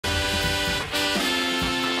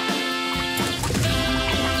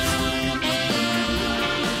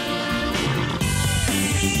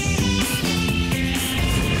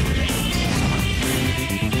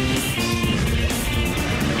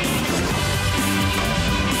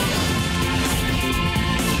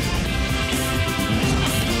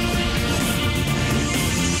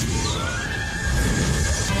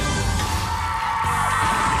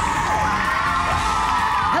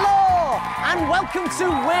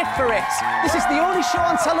Wait for it. This is the only show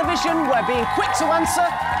on television where being quick to answer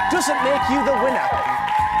doesn't make you the winner.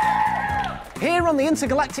 Here on the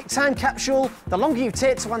Intergalactic Time Capsule, the longer you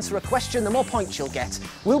take to answer a question, the more points you'll get.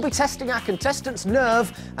 We'll be testing our contestants'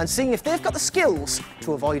 nerve and seeing if they've got the skills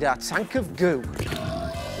to avoid our tank of goo.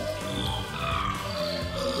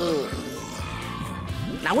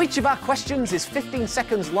 Now, each of our questions is 15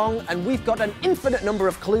 seconds long, and we've got an infinite number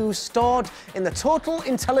of clues stored in the Total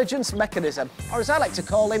Intelligence Mechanism, or as I like to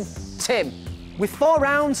call him, Tim. With 4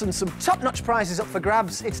 rounds and some top-notch prizes up for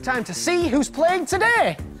grabs, it's time to see who's playing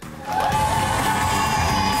today. Today's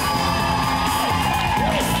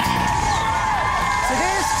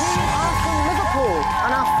team are from Liverpool,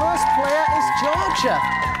 and our first player is Georgia.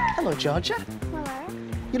 Hello, Georgia. Hello.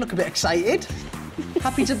 You look a bit excited.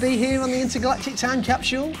 Happy to be here on the Intergalactic Time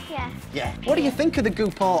Capsule? Yeah. Yeah. What do you think of the goo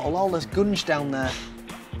portal, all this gunge down there?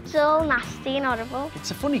 It's all nasty and horrible.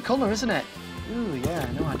 It's a funny colour, isn't it? Ooh,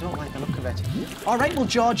 yeah, no, I don't like the look of it. All right, well,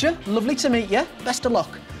 Georgia, lovely to meet you. Best of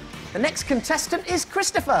luck. The next contestant is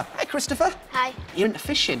Christopher. Hi, Christopher. Hi. You're into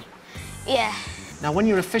fishing? Yeah. Now, when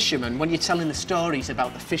you're a fisherman, when you're telling the stories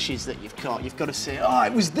about the fishes that you've caught, you've got to say, oh,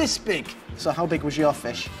 it was this big. So how big was your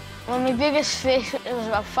fish? Well, my biggest fish, it was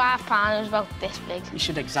about £5, it was about this big. You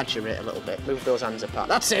should exaggerate a little bit. Move those hands apart.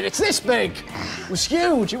 That's it, it's this big. It was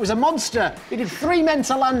huge, it was a monster. It did 3 men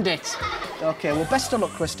to land it. OK, well, best of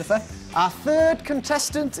luck, Christopher. Our third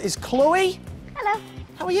contestant is Chloe. Hello.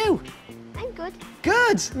 How are you? I'm good.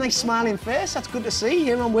 Good. Nice smiling face. That's good to see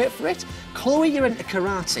here on Wait For It. Chloe, you're into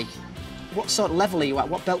karate. What sort of level are you at?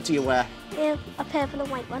 What belt do you wear? A purple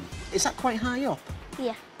and white one. Is that quite high up?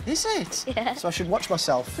 Yeah. Is it? Yeah. So I should watch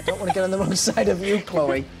myself. Don't want to get on the wrong side of you,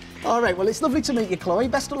 Chloe. All right, well, it's lovely to meet you, Chloe.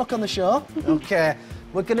 Best of luck on the show. OK,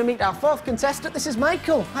 we're going to meet our fourth contestant. This is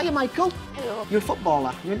Michael. Hiya, Michael. Hello. You're a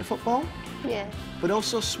footballer. You're into football? Yeah. But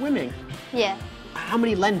also swimming? Yeah. How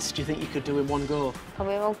many lengths do you think you could do in one go?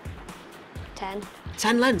 Probably about 10.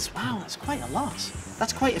 10 lengths? Wow, that's quite a lot.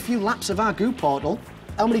 That's quite a few laps of our goo portal.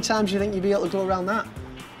 How many times do you think you'd be able to go around that?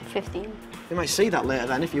 15. We might see that later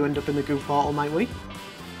then if you end up in the goo portal, might we?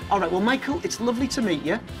 All right, well, Michael, it's lovely to meet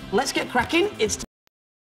you. Let's get cracking. It's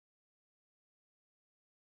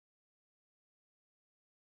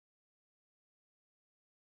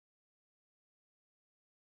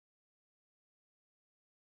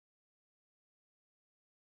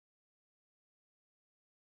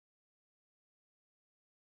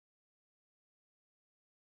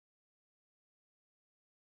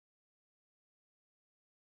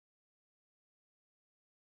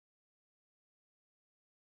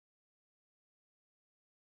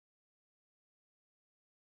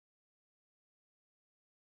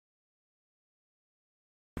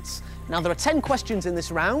Now, there are 10 questions in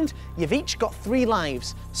this round. You've each got 3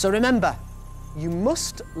 lives. So remember, you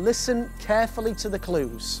must listen carefully to the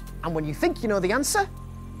clues. And when you think you know the answer,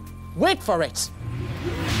 wait for it.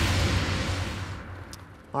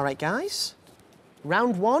 All right, guys.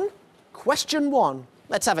 Round 1, question 1.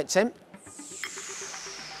 Let's have it, Tim.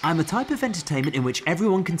 I'm a type of entertainment in which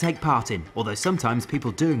everyone can take part in, although sometimes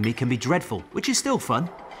people doing me can be dreadful, which is still fun.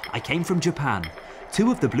 I came from Japan.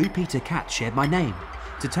 2 of the Blue Peter cats shared my name.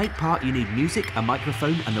 To take part, you need music, a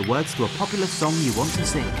microphone, and the words to a popular song you want to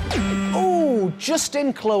sing. Oh, just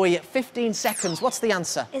in, Chloe, at 15 seconds. What's the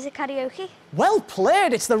answer? Is it karaoke? Well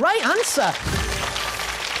played. It's the right answer.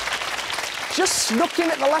 Just snuck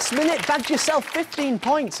in at the last minute, bagged yourself 15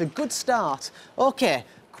 points. A good start. OK,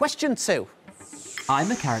 question 2.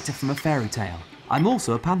 I'm a character from a fairy tale. I'm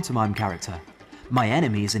also a pantomime character. My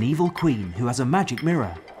enemy is an evil queen who has a magic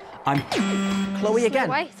mirror. I'm... Chloe again.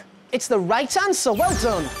 White. It's the right answer. Well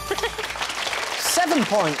done. 7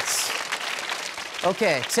 points.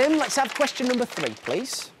 OK, Tim, let's have question number 3,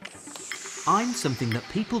 please. I'm something that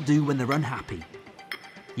people do when they're unhappy.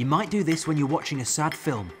 You might do this when you're watching a sad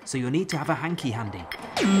film, so you'll need to have a hanky handy.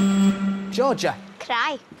 Georgia.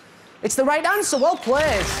 Cry. It's the right answer. Well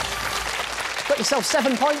played. Got yourself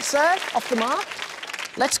 7 points there, off the mark.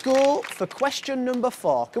 Let's go for question number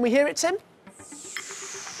 4. Can we hear it, Tim?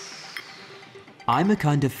 I'm a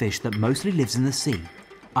kind of fish that mostly lives in the sea.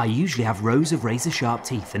 I usually have rows of razor-sharp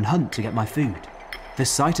teeth and hunt to get my food. The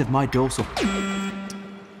sight of my dorsal...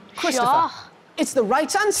 Christopher. Sure. It's the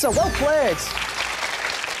right answer. Well played.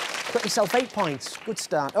 Got yourself 8 points. Good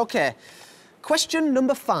start. OK. Question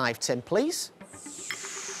number 5, Tim, please.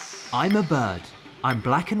 I'm a bird. I'm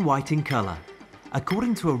black and white in colour.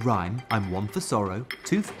 According to a rhyme, I'm 1 for sorrow,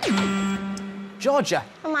 2 for... Georgia.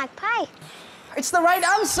 A magpie. It's the right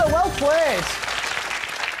answer. Well played.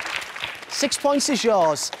 6 points is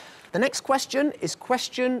yours. The next question is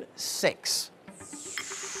question 6.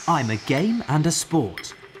 I'm a game and a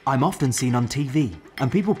sport. I'm often seen on TV,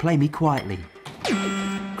 and people play me quietly.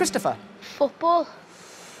 Christopher. Football.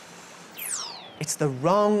 It's the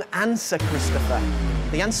wrong answer, Christopher.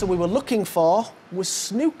 The answer we were looking for was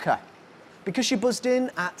snooker. Because you buzzed in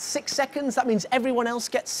at 6 seconds, that means everyone else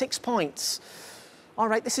gets 6 points. All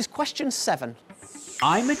right, this is question 7.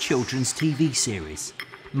 I'm a children's TV series.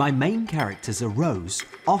 My main characters are Rose,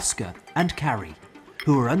 Oscar, and Carrie,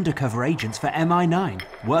 who are undercover agents for MI9,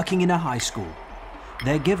 working in a high school.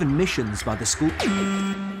 They're given missions by the school.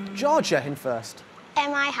 Georgia in first.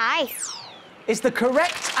 MI High. Is the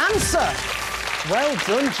correct answer. Well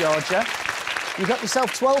done, Georgia. You got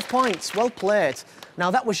yourself 12 points. Well played. Now,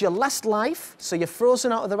 that was your last life, so you're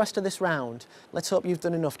frozen out of the rest of this round. Let's hope you've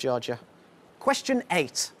done enough, Georgia. Question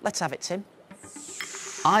 8. Let's have it, Tim.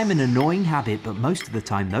 I'm an annoying habit, but most of the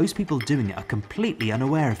time those people doing it are completely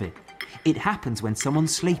unaware of it. It happens when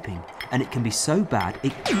someone's sleeping, and it can be so bad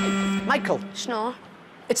it... Michael. Snore.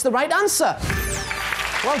 It's the right answer.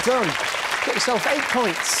 Well done. Get yourself 8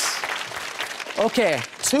 points. OK,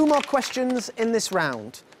 2 more questions in this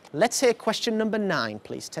round. Let's hear question number 9,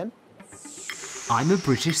 please, Tim. I'm a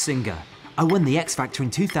British singer. I won the X Factor in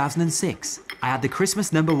 2006. I had the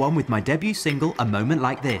Christmas #1 with my debut single, A Moment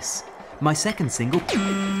Like This. My second single...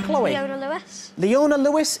 Chloe. Leona Lewis. Leona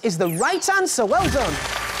Lewis is the right answer. Well done.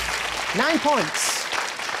 9 points.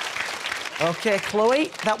 OK,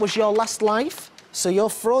 Chloe, that was your last life, so you're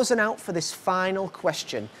frozen out for this final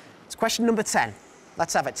question. It's question number 10.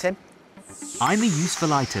 Let's have it, Tim. I'm a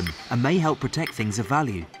useful item and may help protect things of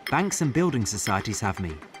value. Banks and building societies have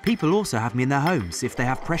me. People also have me in their homes if they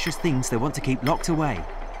have precious things they want to keep locked away.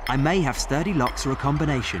 I may have sturdy locks or a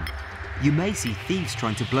combination. You may see thieves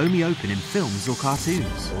trying to blow me open in films or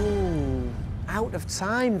cartoons. Ooh, out of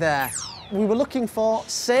time there. We were looking for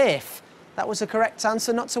safe. That was the correct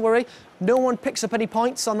answer, not to worry. No one picks up any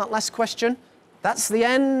points on that last question. That's the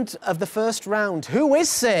end of the first round. Who is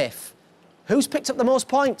safe? Who's picked up the most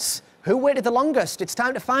points? Who waited the longest? It's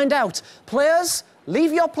time to find out. Players,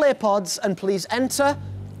 leave your play pods and please enter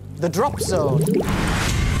the drop zone.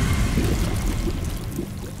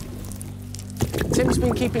 Tim's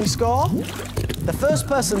been keeping score. The first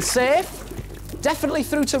person safe, definitely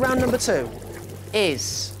through to round number 2,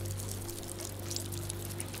 is...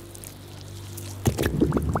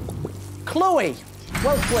 Chloe.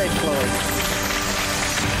 Well played, Chloe.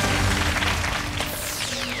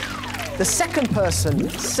 The second person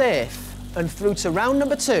safe and through to round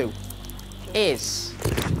number 2 is...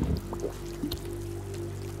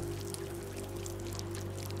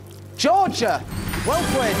 Georgia. Well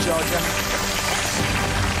played, Georgia.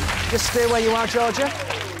 Just stay where you are, Georgia.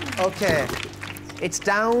 OK. It's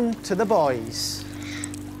down to the boys.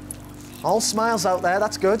 All smiles out there,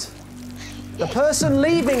 that's good. The person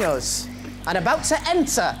leaving us and about to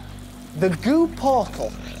enter the goo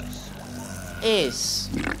portal is...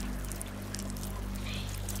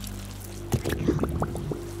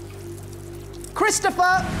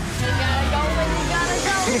 Christopher! You gotta go when you gotta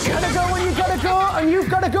go. You gotta go when you gotta go, and you've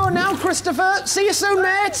gotta go now, Christopher. See you soon,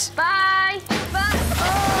 mate. Bye. Bye.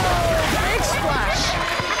 Oh, big splash.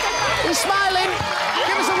 He's smiling.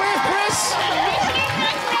 Give us a wave, Chris.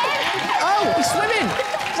 Oh, he's swimming.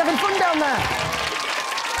 He's having fun down there.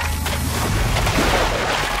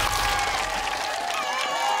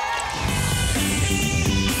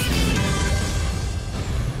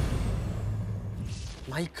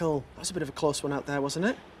 Michael, that was a bit of a close one out there, wasn't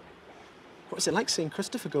it? What was it like seeing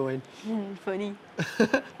Christopher go in? Funny.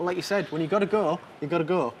 Well, like you said, when you gotta go,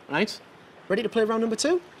 right? Ready to play round number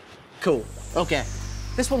 2? Cool. OK.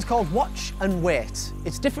 This one's called Watch and Wait.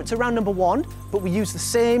 It's different to round number 1, but we use the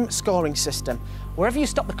same scoring system. Wherever you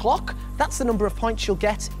stop the clock, that's the number of points you'll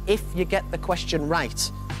get if you get the question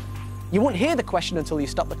right. You won't hear the question until you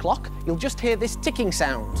stop the clock. You'll just hear this ticking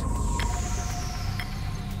sound.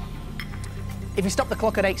 If you stop the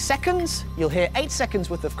clock at 8 seconds, you'll hear 8 seconds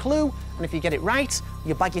worth of clue, and if you get it right,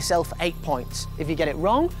 you bag yourself 8 points. If you get it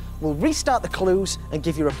wrong, we'll restart the clues and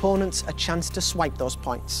give your opponents a chance to swipe those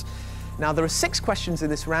points. Now, there are 6 questions in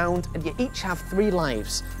this round, and you each have 3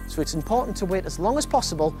 lives, so it's important to wait as long as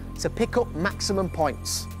possible to pick up maximum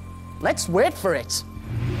points. Let's wait for it.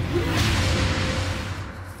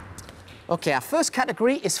 OK, our first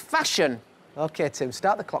category is fashion. OK, Tim,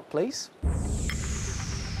 start the clock, please.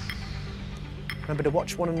 Remember to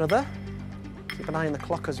watch one another. Keep an eye on the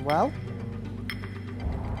clock as well.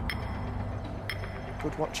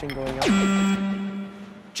 Good watching going on.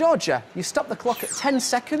 Georgia, you stop the clock at 10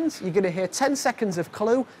 seconds. You're going to hear 10 seconds of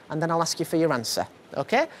clue, and then I'll ask you for your answer.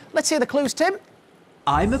 OK? Let's hear the clues, Tim.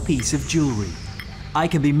 I'm a piece of jewellery. I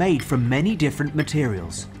can be made from many different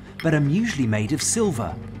materials, but I'm usually made of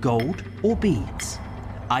silver, gold, or beads.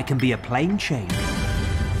 I can be a plain chain.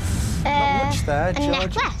 Not much there, Georgia. A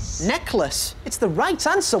necklace. Necklace. It's the right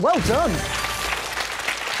answer. Well done.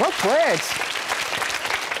 Well played.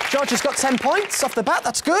 Georgia's got 10 points off the bat.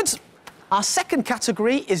 That's good. Our second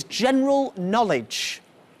category is general knowledge.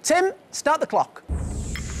 Tim, start the clock.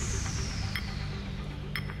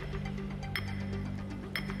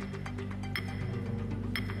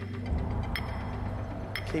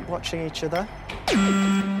 Keep watching each other.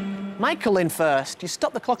 Michael in first. You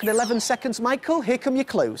stop the clock at 11 seconds, Michael. Here come your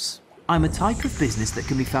clues. I'm a type of business that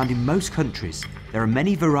can be found in most countries. There are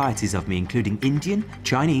many varieties of me, including Indian,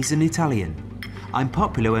 Chinese and Italian. I'm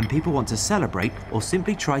popular when people want to celebrate or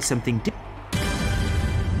simply try something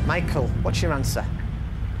different. Michael, what's your answer?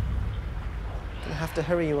 Gonna have to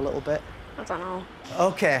hurry you a little bit. I don't know.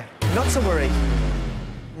 OK, not to worry.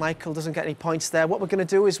 Michael doesn't get any points there. What we're going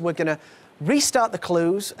to do is we're going to restart the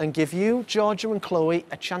clues and give you, Georgia and Chloe,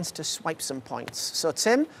 a chance to swipe some points. So,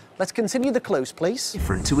 Tim, let's continue the clues, please.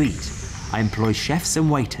 Different to eat. I employ chefs and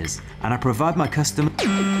waiters, and I provide my customers...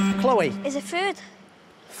 Chloe. Is it food?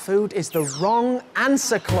 Food is the wrong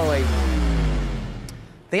answer, Chloe.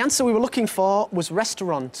 The answer we were looking for was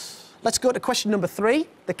restaurant. Let's go to question number 3.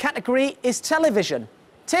 The category is television.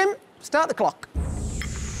 Tim, start the clock.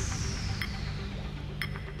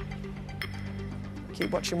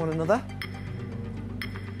 Keep watching one another.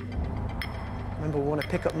 Remember, we want to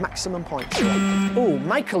pick up maximum points. Oh,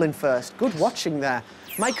 Michael in first. Good watching there.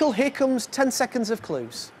 Michael, here comes 10 seconds of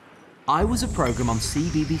clues. I was a programme on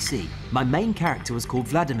CBBC. My main character was called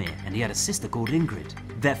Vladimir, and he had a sister called Ingrid.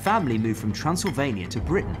 Their family moved from Transylvania to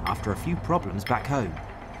Britain after a few problems back home.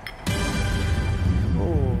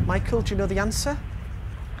 Oh, Michael, do you know the answer?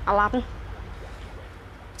 Aladdin.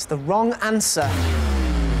 It's the wrong answer.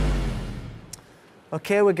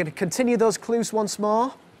 OK, we're going to continue those clues once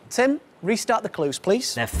more. Tim, restart the clues,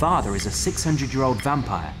 please. Their father is a 600-year-old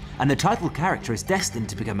vampire, and the title character is destined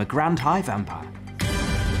to become a Grand High Vampire.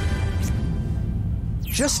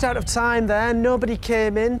 Just out of time there. Nobody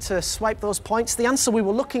came in to swipe those points. The answer we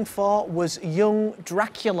were looking for was young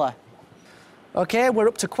Dracula. OK, we're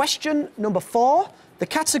up to question number 4. The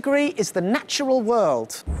category is the natural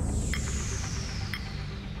world.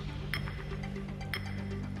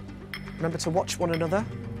 Remember to watch one another.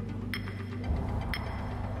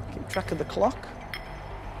 Keep track of the clock.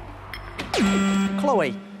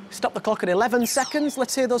 Chloe, stop the clock at 11 seconds.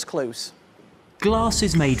 Let's hear those clues. Glass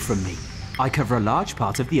is made from me. I cover a large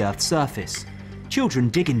part of the Earth's surface. Children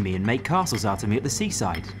dig in me and make castles out of me at the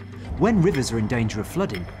seaside. When rivers are in danger of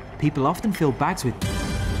flooding, people often fill bags with...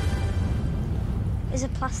 Is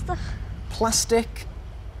it plastic? Plastic.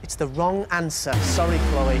 It's the wrong answer. Sorry,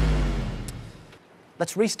 Chloe.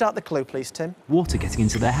 Let's restart the clue, please, Tim. Water getting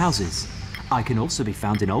into their houses. I can also be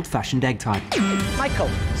found in old-fashioned egg type. Michael.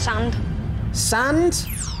 Sand. Sand.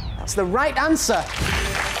 That's the right answer.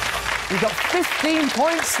 You got 15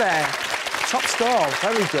 points there. Top score.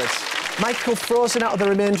 Very good. Michael frozen out of the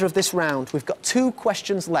remainder of this round. We've got 2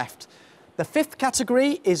 questions left. The 5th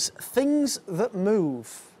category is things that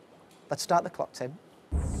move. Let's start the clock, Tim.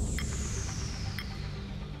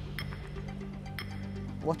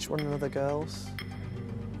 Watch one another, girls.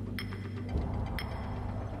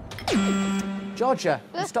 Georgia,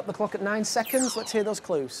 you stop the clock at 9 seconds. Let's hear those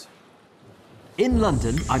clues. In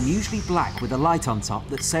London, I'm usually black with a light on top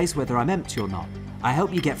that says whether I'm empty or not. I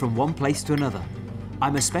help you get from one place to another.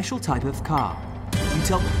 I'm a special type of car. You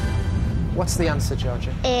tell... What's the answer,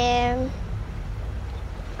 Georgia? A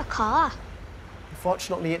car.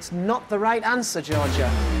 Unfortunately, it's not the right answer, Georgia.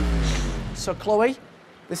 So, Chloe,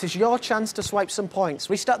 this is your chance to swipe some points.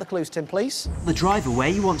 Restart the clues, Tim, please. The driver where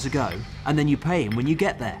you want to go, and then you pay him when you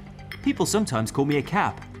get there. People sometimes call me a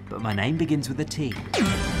cab, but my name begins with a T.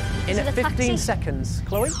 In at 15 taxi? seconds.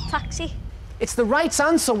 Chloe? Taxi. It's the right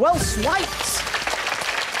answer. Well swiped.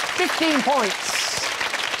 15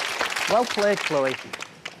 points. Well played, Chloe.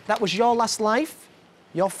 That was your last life.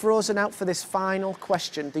 You're frozen out for this final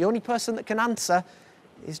question. The only person that can answer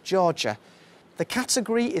is Georgia. The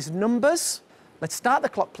category is numbers. Let's start the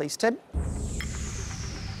clock, please, Tim.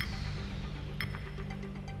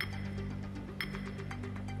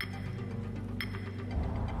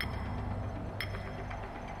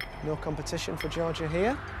 No competition for Georgia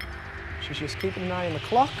here. She's just keeping an eye on the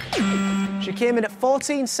clock. She came in at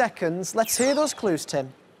 14 seconds. Let's hear those clues,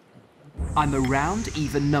 Tim. I'm a round,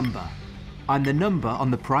 even number. I'm the number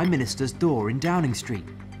on the Prime Minister's door in Downing Street.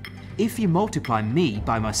 If you multiply me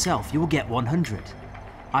by myself, you'll get 100.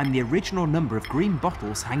 I'm the original number of green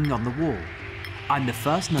bottles hanging on the wall. I'm the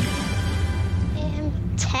first number.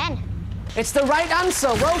 10. It's the right answer.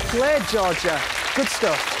 Well played, Georgia. Good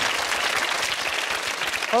stuff.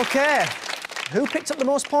 OK, Who picked up the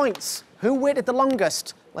most points? Who waited the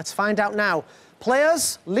longest? Let's find out now.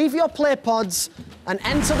 Players, leave your play pods and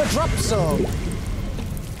enter the drop zone.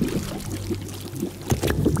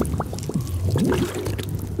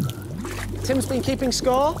 Tim's been keeping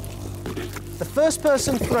score. The first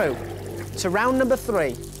person through to round number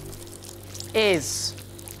 3 is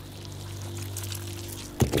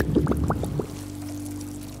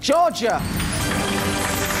Georgia.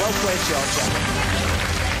 Well played, Georgia.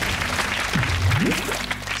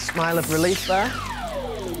 Smile of relief there.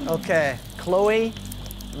 OK, Chloe,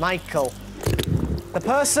 Michael. The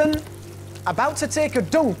person about to take a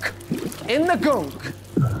dunk in the gunk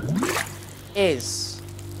is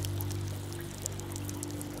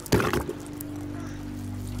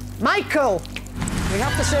Michael. We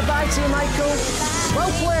have to say bye to you, Michael.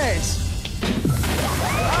 Well played.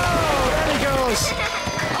 Oh, there he goes.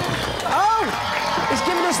 Oh, he's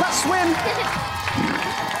giving us that swim.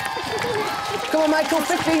 Come on, Michael,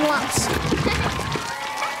 15 laps.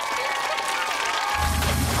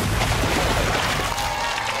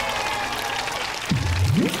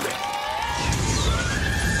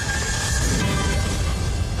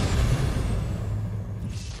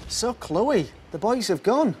 So, Chloe, the boys have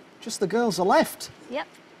gone. Just the girls are left. Yep.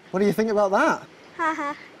 What do you think about that?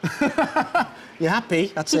 Haha. You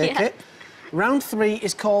happy? I take it. Round 3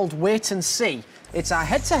 is called Wait and See. It's our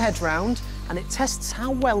head-to-head round, and it tests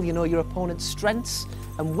how well you know your opponent's strengths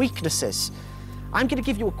and weaknesses. I'm going to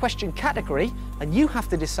give you a question category, and you have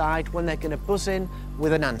to decide when they're going to buzz in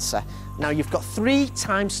with an answer. Now, you've got 3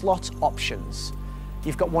 time slot options.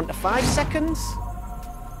 You've got 1 to 5 seconds,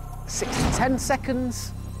 6 to 10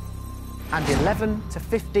 seconds, and 11 to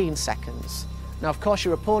 15 seconds. Now, of course,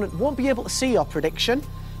 your opponent won't be able to see your prediction,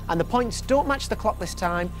 and the points don't match the clock this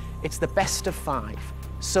time. It's the best of 5.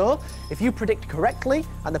 So, if you predict correctly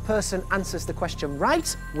and the person answers the question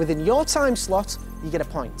right within your time slot, you get a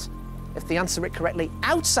point. If they answer it correctly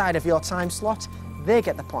outside of your time slot, they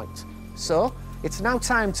get the point. So, it's now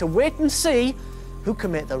time to wait and see who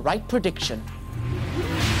can make the right prediction.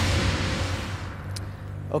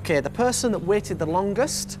 OK, the person that waited the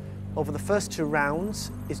longest over the first 2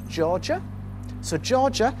 rounds is Georgia. So,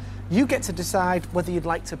 Georgia, you get to decide whether you'd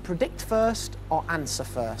like to predict first or answer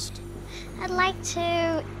first. I'd like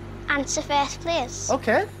to answer first, please.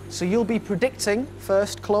 OK, so you'll be predicting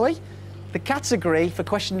first, Chloe. The category for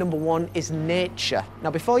question number 1 is nature. Now,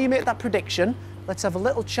 before you make that prediction, let's have a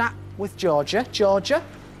little chat with Georgia. Georgia,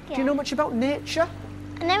 do you know much about nature?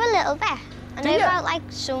 I know a little bit. I know about, like,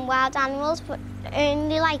 some wild animals, but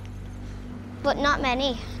but not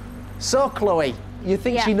many. So, Chloe, you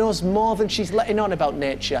think she knows more than she's letting on about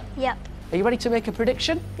nature? Yep. Are you ready to make a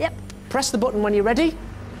prediction? Yep. Press the button when you're ready.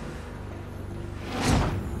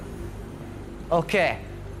 OK,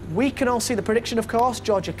 we can all see the prediction, of course.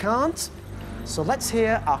 Georgia can't. So let's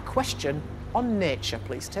hear our question on nature,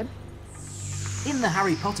 please, Tim. In the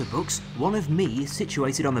Harry Potter books, one of me is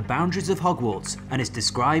situated on the boundaries of Hogwarts and is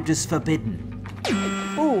described as forbidden.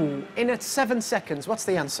 Ooh, in at 7 seconds, what's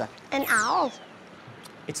the answer? An owl.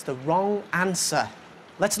 It's the wrong answer.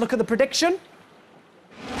 Let's look at the prediction.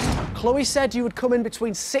 Chloe said you would come in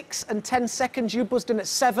between 6 and 10 seconds. You buzzed in at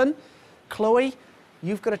 7. Chloe,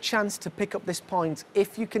 you've got a chance to pick up this point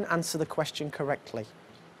if you can answer the question correctly.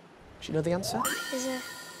 Do you know the answer? Is it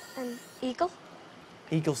an eagle?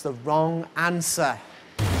 Eagle's the wrong answer.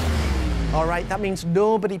 All right, that means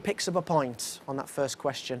nobody picks up a point on that first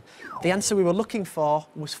question. The answer we were looking for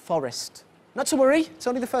was forest. Not to worry, it's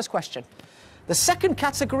only the first question. The second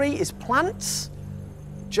category is plants.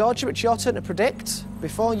 Georgia, it's your turn to predict.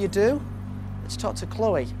 Before you do, let's talk to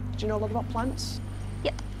Chloe. Do you know a lot about plants?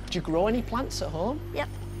 Yep. Do you grow any plants at home? Yep.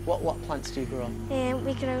 What plants do you grow?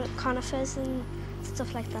 We grow conifers and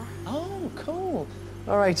stuff like that. Oh, cool.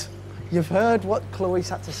 All right, you've heard what Chloe's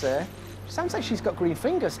had to say. Sounds like she's got green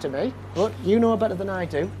fingers to me, but you know better than I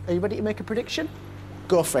do. Are you ready to make a prediction?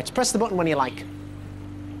 Go for it. Press the button when you like.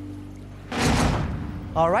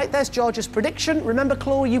 All right, there's Georgia's prediction. Remember,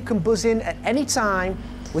 Chloe, you can buzz in at any time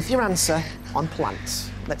with your answer on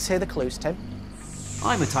plants. Let's hear the clues, Tim.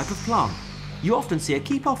 I'm a type of plant. You often see a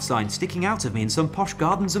keep off sign sticking out of me in some posh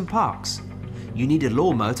gardens and parks. You need a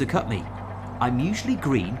lawnmower to cut me. I'm usually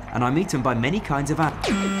green and I'm eaten by many kinds of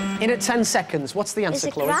animals. In at 10 seconds, what's the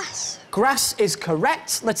answer, Chloe? Grass. Grass is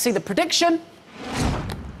correct. Let's see the prediction.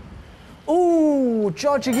 Ooh,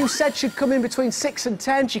 Georgia, you said she'd come in between 6 and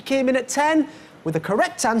 10. She came in at 10 with the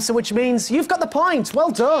correct answer, which means you've got the point. Well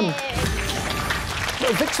done.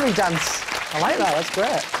 Little victory dance. I like that, that's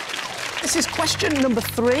great. This is question number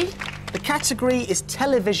 3. The category is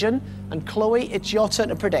television, and Chloe, it's your turn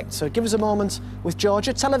to predict. So give us a moment with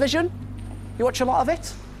Georgia. Television, you watch a lot of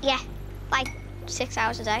it? Yeah, like 6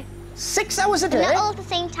 hours a day. 6 hours a And day? not all at the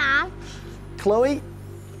same time. Chloe,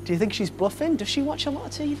 do you think she's bluffing? Does she watch a lot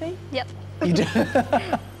of TV? Yep. You do?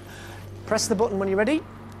 Press the button when you're ready.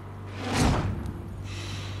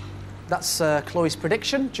 That's Chloe's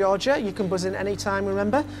prediction. Georgia, you can buzz in any time,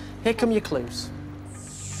 remember? Here come your clues.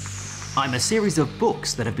 I'm a series of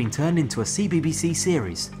books that have been turned into a CBBC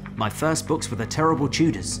series. My first books were The Terrible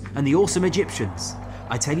Tudors and The Awesome Egyptians.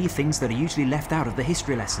 I tell you things that are usually left out of the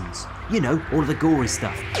history lessons. You know, all of the gory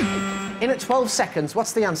stuff. In at 12 seconds,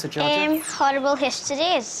 what's the answer, Georgia? Horrible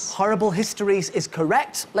histories. Horrible Histories is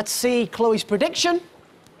correct. Let's see Chloe's prediction.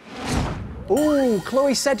 Ooh,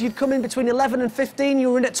 Chloe said you'd come in between 11 and 15.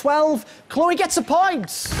 You were in at 12. Chloe gets a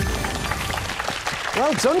point.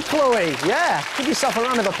 Well done, Chloe. Yeah, give yourself a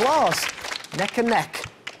round of applause. Neck and neck.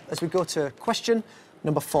 As we go to question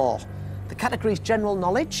number 4. The category is general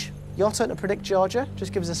knowledge. Your turn to predict, Georgia.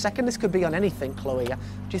 Just give us a second. This could be on anything, Chloe. Do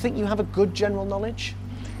you think you have a good general knowledge?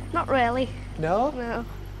 Not really. No? No.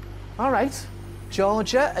 All right.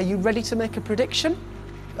 Georgia, are you ready to make a prediction?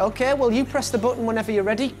 OK, well, you press the button whenever you're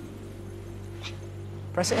ready.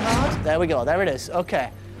 Press it hard. There we go. There it is. OK.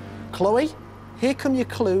 Chloe, here come your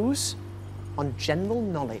clues on general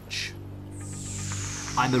knowledge.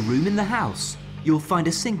 I'm a room in the house. You'll find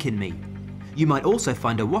a sink in me. You might also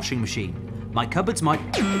find a washing machine. My cupboards might...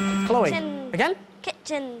 Chloe, Kitchen. again?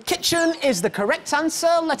 Kitchen. Kitchen is the correct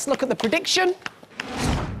answer. Let's look at the prediction.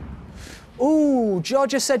 Ooh,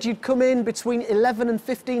 Georgia said you'd come in between 11 and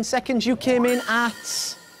 15 seconds. You came in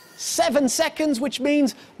at 7 seconds, which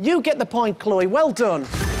means you get the point, Chloe. Well done.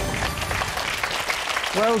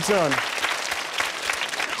 Well done.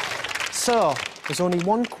 So, there's only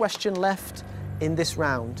one question left in this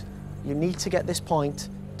round. You need to get this point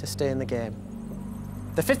to stay in the game.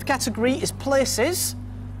 The 5th category is places,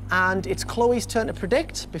 and it's Chloe's turn to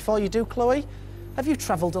predict. Before you do, Chloe, have you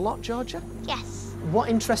travelled a lot, Georgia? Yes. What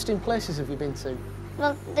interesting places have you been to?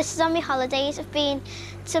 Well, this is on my holidays. I've been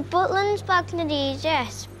to Butlins, Bognor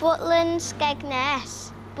Regis, Butlins,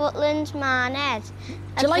 Skegness, Butlins, Marned.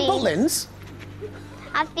 Do you like Butlins?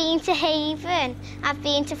 I've been to Haven. I've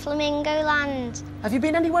been to Flamingo Land. Have you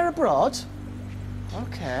been anywhere abroad?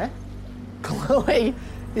 OK. Chloe,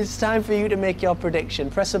 it's time for you to make your prediction.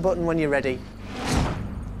 Press a button when you're ready.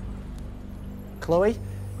 Chloe,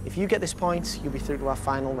 if you get this point, you'll be through to our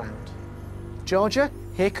final round. Georgia,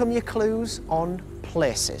 here come your clues on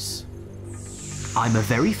places. I'm a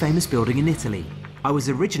very famous building in Italy. I was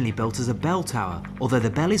originally built as a bell tower, although the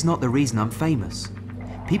bell is not the reason I'm famous.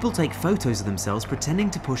 People take photos of themselves pretending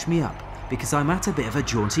to push me up because I'm at a bit of a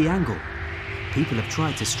jaunty angle. People have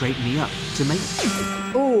tried to straighten me up to make...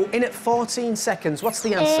 Ooh, in at 14 seconds. What's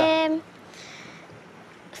the answer?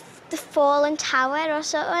 The Fallen Tower or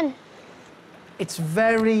something. It's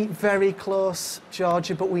very, very close,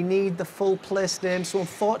 Georgia, but we need the full place name, so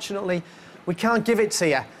unfortunately, we can't give it to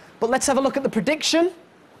you. But let's have a look at the prediction.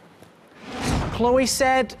 Chloe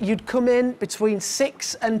said you'd come in between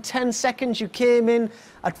 6 and 10 seconds. You came in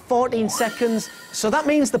at 14 seconds. So that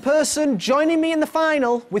means the person joining me in the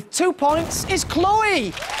final with 2 points is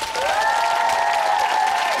Chloe.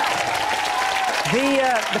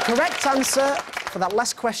 The correct answer for that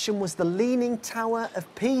last question was the Leaning Tower of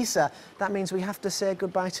Pisa. That means we have to say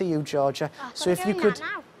goodbye to you, Georgia. Oh, so if you could...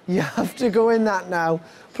 now. You have to go in that now.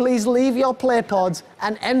 Please leave your play pods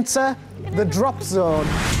and enter the drop zone.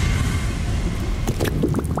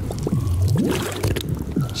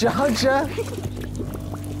 Georgia,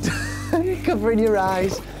 covering your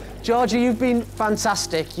eyes. Georgia, you've been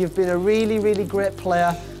fantastic. You've been a really, really great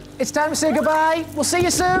player. It's time to say goodbye. We'll see you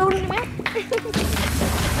soon.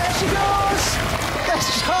 There she goes.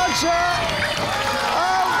 There's Georgia. Oh.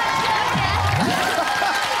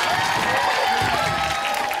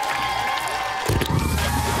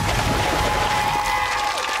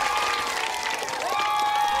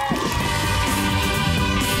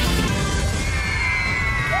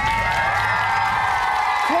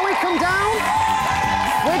 Chloe, come down.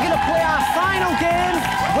 We're going to play our final game.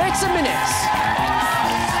 Wait a minute.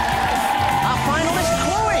 Our finalist,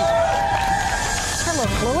 Chloe. Hello,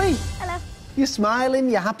 Chloe. Hello. You're smiling.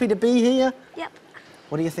 You're happy to be here. Yep.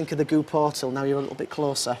 What do you think of the goo portal now you're a little bit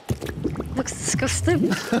closer? Looks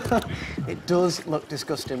disgusting. It does look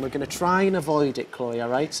disgusting. We're going to try and avoid it, Chloe, all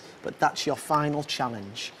right? But that's your final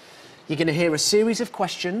challenge. You're going to hear a series of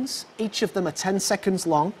questions. Each of them are 10 seconds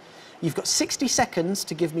long. You've got 60 seconds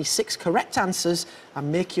to give me 6 correct answers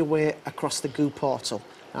and make your way across the goo portal.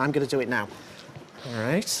 Now, I'm going to do it now. All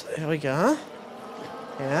right, here we go.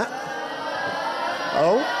 Yeah.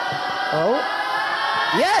 Oh.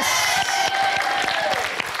 Yes!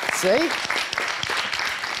 See?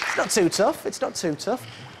 It's not too tough. It's not too tough.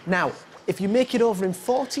 Now, If you make it over in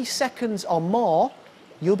 40 seconds or more,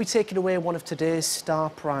 you'll be taking away one of today's star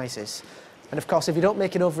prizes. And of course, if you don't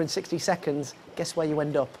make it over in 60 seconds, guess where you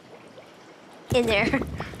end up? In there.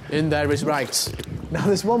 In there is right. Now,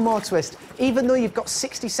 there's one more twist. Even though you've got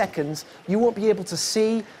 60 seconds, you won't be able to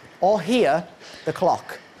see or hear the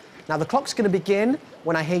clock. Now, the clock's going to begin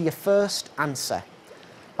when I hear your first answer.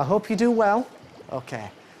 I hope you do well. OK.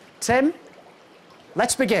 Tim,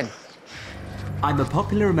 let's begin. I'm a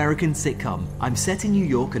popular American sitcom. I'm set in New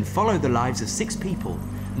York and follow the lives of 6 people.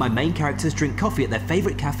 My main characters drink coffee at their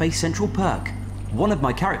favourite cafe, Central Perk. One of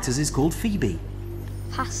my characters is called Phoebe.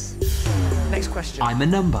 Pass. Next question. I'm a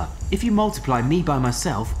number. If you multiply me by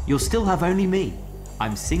myself, you'll still have only me.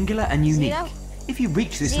 I'm singular and unique. 0. If you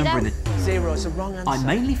reach this 0. number in a... 0 is a wrong answer. I'm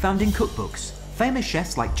mainly found in cookbooks. Famous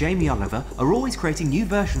chefs like Jamie Oliver are always creating new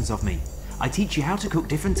versions of me. I teach you how to cook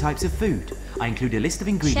different types of food. I include a list of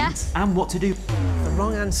ingredients Chef. and what to do. The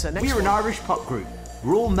wrong answer. Next We're one. an Irish pop group.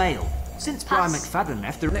 We're all male. Since Brian Pass. McFadden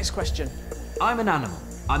left, the Next question. I'm an animal.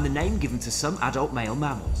 I'm the name given to some adult male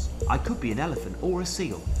mammals. I could be an elephant or a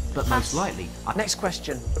seal, but most likely Next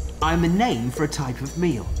question. I'm a name for a type of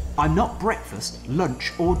meal. I'm not breakfast,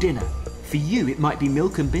 lunch or dinner. For you, it might be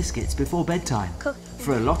milk and biscuits before bedtime.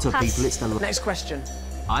 For a lot of Pass. people, it's the... Next question.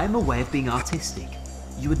 I am a way of being artistic.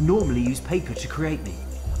 You would normally use paper to create me.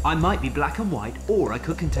 I might be black and white, or I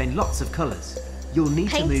could contain lots of colours. You'll need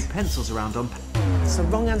to Paint. move pencils around on... It's the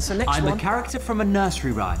wrong answer. Next I'm one. a character from a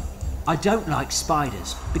nursery rhyme. I don't like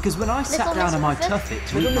spiders, because when I sat Little down Miss on my Muffet. tuffet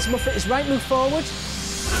to Little eat Miss Muffet is right. Move forward.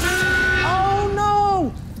 Oh,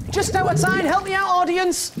 no! Just out of time. Help me out,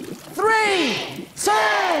 audience. 3, 2,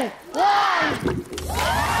 1.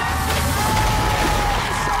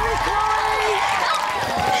 Sorry, Chloe.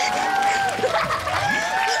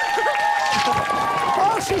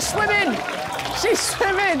 Oh, she's swimming. She's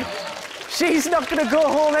swimming. She's not going to go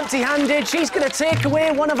home empty-handed. She's going to take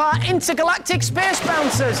away one of our intergalactic space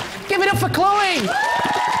bouncers. Give it up for Chloe.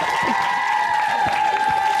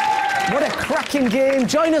 What a cracking game.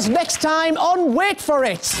 Join us next time on Wait For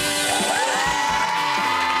It.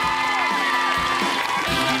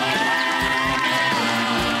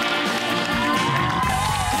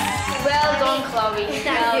 Well done, Chloe.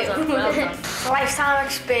 Well done. Lifetime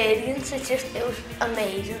experience, it was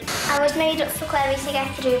amazing. I was made up for Chloe to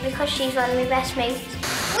get through because she's one of my best mates.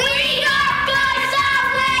 We got guys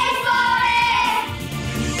and wait for it!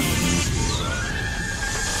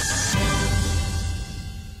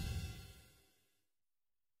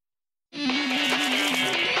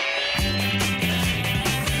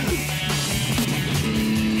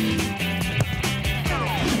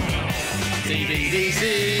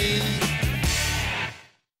 CBBC.